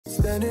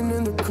Standing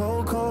in the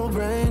cold, cold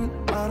rain,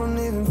 I don't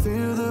even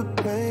feel the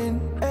pain.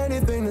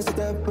 Anything to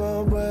step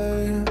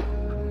away.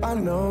 I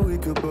know we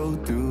could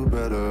both do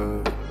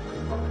better.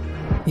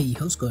 Hey,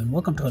 how's it going?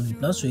 Welcome to Hollywood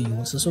Plus, where you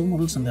will see some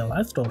models and their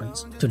life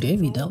stories. Today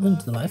we delve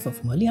into the life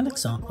of Marli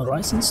Alexa, a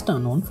rising star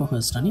known for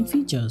her stunning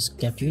features,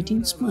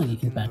 captivating smile,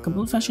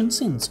 impeccable fashion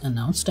sense, and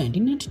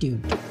outstanding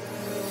attitude.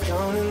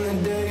 Counting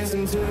the days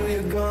until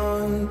you're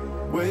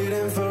gone,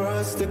 waiting for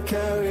us to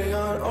carry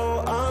on. Oh,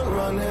 I'm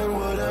running,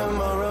 what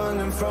am I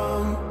running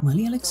from?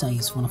 Marli Alexa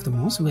is one of the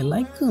most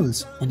well-liked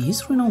girls and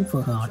is renowned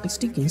for her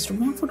artistic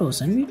Instagram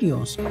photos and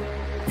videos.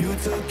 You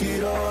took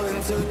it all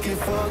and took it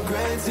for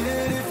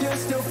granted. If you're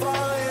still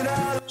falling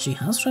out, she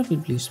has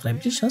rapidly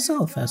established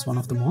herself as one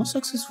of the most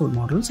successful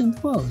models in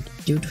the world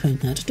due to her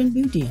inherent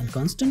beauty and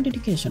constant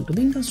dedication to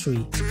the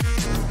industry.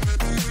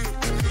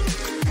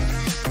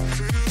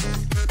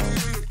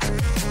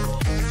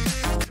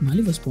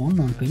 Marli was born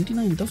on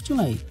 29th of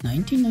July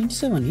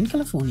 1997 in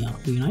California,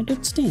 the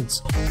United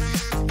States.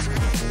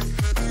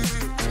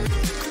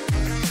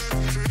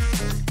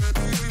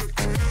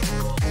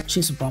 She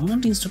is a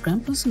prominent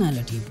Instagram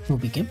personality who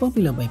became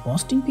popular by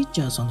posting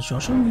pictures on the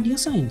social media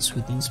sites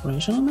with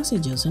inspirational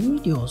messages and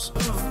videos.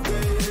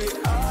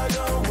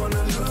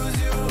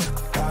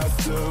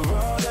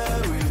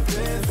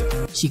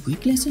 She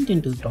quickly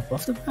ascended to the top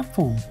of the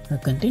platform. Her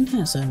content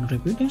has earned a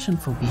reputation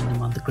for being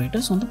among the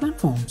greatest on the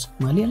platforms.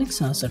 Marli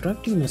Alexa's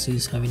attractiveness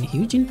is having a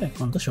huge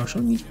impact on the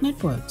social media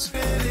networks.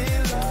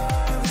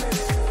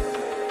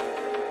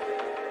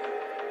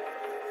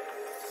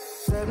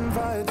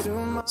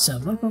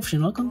 Several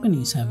professional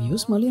companies have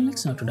used Marli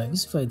Alexa to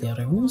diversify their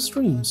revenue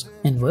streams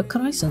and work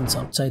horizons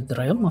outside the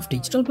realm of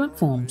digital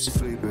platforms.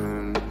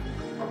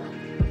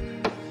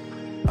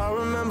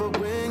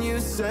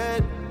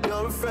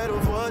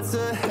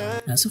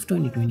 As of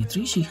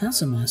 2023, she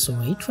has amassed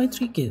over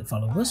 853k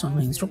followers on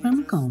her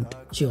Instagram account.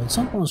 She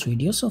also posts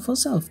videos of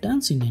herself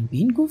dancing and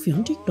being goofy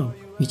on TikTok,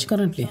 which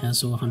currently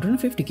has over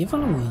 150k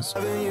followers.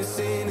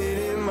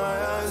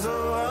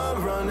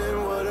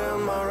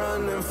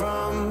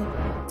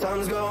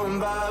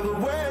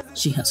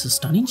 She has a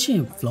stunning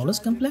shape, flawless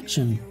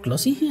complexion,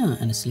 glossy hair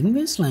and a slim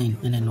waistline,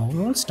 and an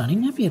overall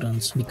stunning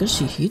appearance because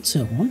she hits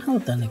her own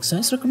health and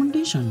exercise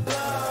recommendation.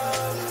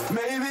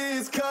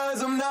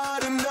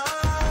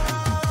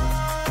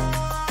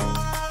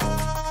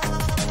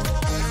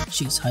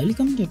 She is highly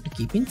committed to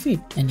keeping fit,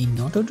 and in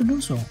order to do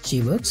so,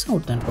 she works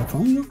out and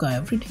performs yoga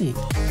every day.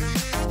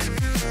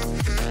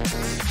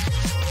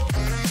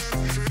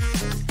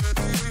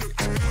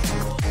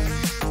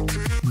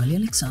 Marli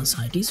Alexa's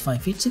height is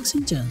 5 feet 6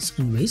 inches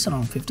and weighs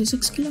around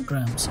 56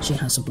 kilograms. She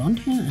has blonde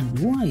hair and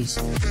blue eyes.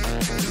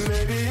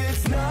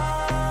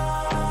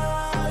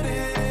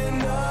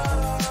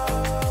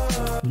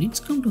 When it's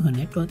come to her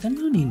net worth and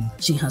earning,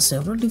 she has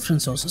several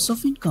different sources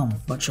of income,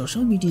 but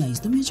social media is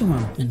the major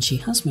one, and she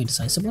has made a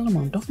sizable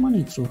amount of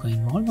money through her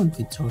involvement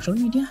with social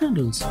media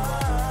handles.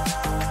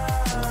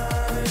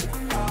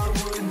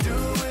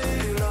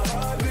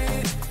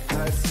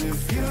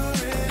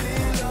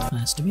 Her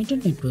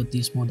estimated net worth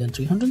is more than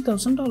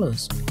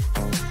 $300,000.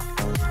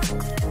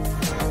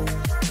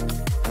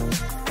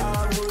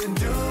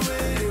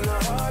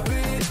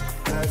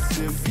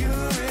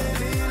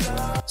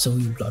 So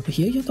we'd love to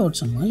hear your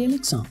thoughts on Marli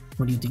Alexa.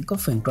 What do you think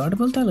of her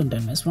incredible talent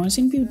and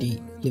mesmerizing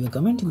beauty? Leave a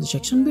comment in the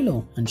section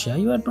below and share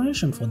your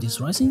admiration for this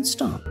rising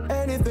star.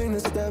 Anything to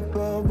step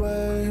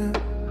away.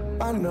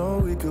 I know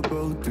we could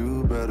both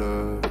do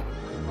better.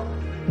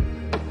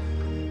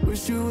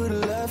 Wish you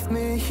would've left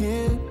me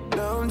here.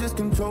 Now I'm just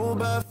controlled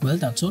by. Well,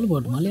 that's all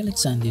about Marli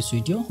Alexa in this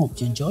video.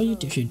 Hope you enjoy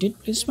it. If you did,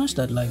 please smash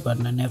that like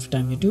button, and every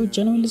time you do, it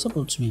genuinely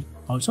supports me.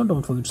 Also,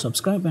 don't forget to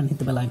subscribe and hit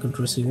the bell icon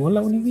to receive all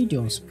our new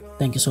videos.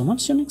 Thank you so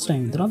much. See you next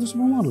time with another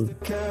supermodel.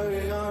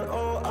 Carry on,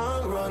 oh,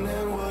 I'm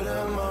running, what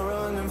am I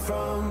running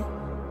from?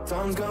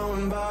 Time's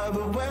going by,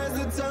 but where's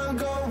the time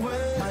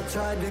going? I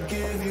tried to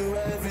give you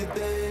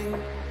everything.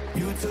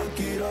 You took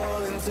it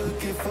all and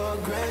took it for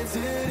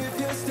granted. If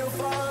you're still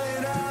falling